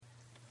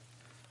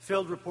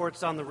Field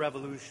reports on the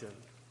revolution.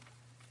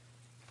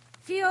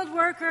 Field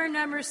worker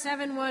number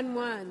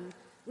 711,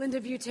 Linda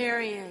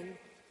Butarian,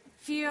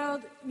 Field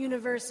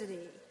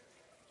University.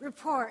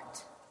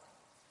 Report.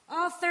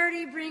 All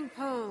 30 bring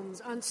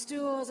poems on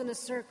stools in a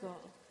circle.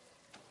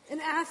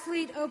 An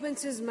athlete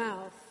opens his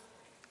mouth,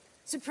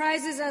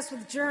 surprises us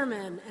with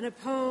German and a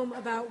poem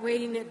about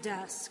waiting at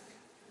dusk.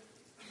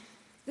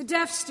 The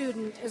deaf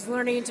student is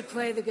learning to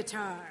play the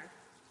guitar.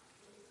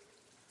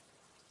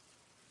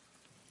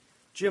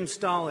 Jim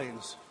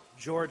Stallings,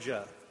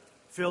 Georgia,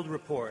 Field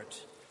Report,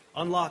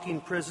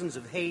 unlocking prisons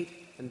of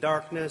hate and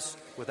darkness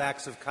with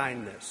acts of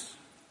kindness.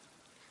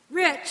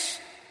 Rich,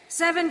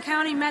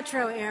 7-county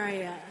metro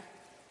area.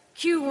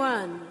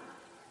 Q1,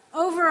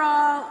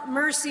 overall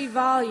Mercy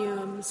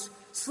volumes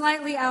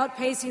slightly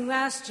outpacing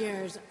last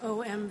year's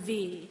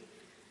OMV,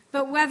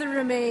 but weather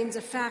remains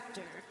a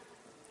factor.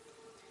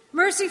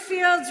 Mercy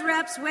Field's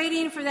reps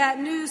waiting for that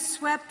new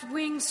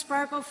swept-wing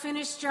sparkle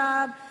finish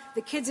job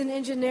the kids in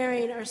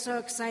engineering are so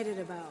excited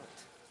about.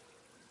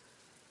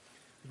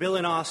 Bill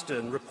in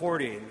Austin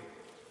reporting,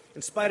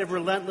 in spite of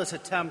relentless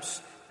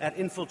attempts at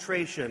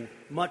infiltration,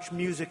 much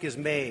music is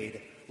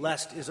made,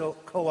 lest is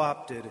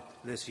co-opted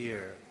this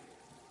year.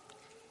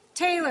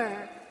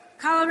 Taylor,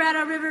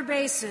 Colorado River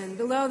Basin,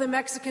 below the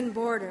Mexican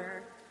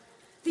border.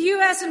 The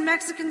U.S. and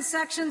Mexican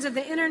sections of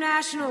the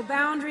International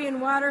Boundary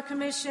and Water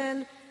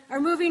Commission are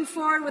moving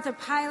forward with a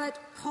pilot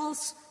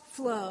pulse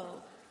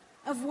flow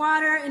of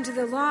water into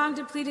the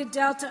long-depleted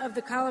delta of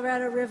the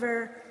Colorado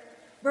River,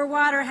 where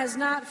water has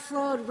not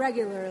flowed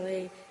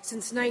regularly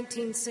since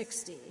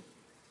 1960.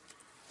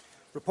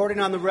 Reporting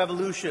on the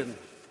revolution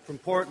from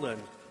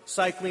Portland,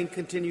 cycling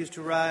continues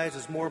to rise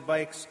as more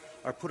bikes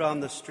are put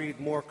on the street,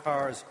 more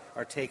cars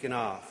are taken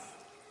off.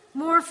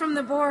 More from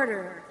the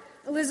border,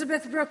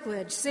 Elizabeth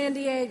Brookledge, San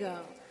Diego.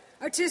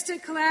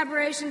 Artistic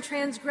collaboration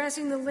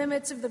transgressing the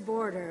limits of the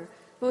border,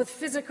 both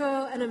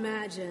physical and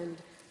imagined,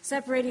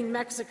 separating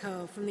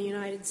Mexico from the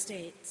United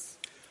States.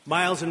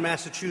 Miles in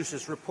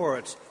Massachusetts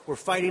reports, we're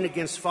fighting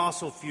against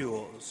fossil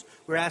fuels.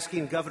 We're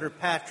asking Governor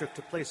Patrick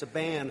to place a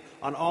ban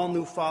on all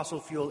new fossil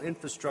fuel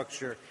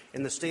infrastructure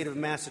in the state of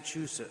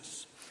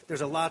Massachusetts.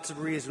 There's a lots of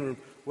reason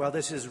why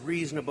this is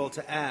reasonable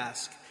to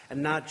ask,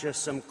 and not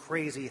just some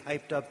crazy,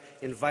 hyped-up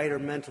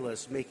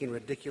environmentalists making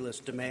ridiculous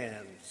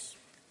demands.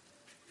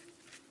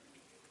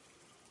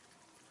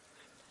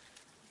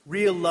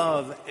 Real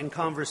love and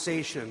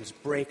conversations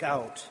break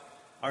out,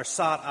 are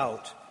sought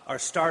out, are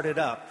started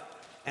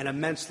up, and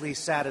immensely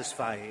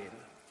satisfying.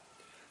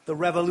 The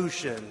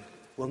revolution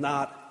will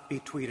not be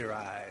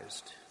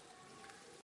Twitterized.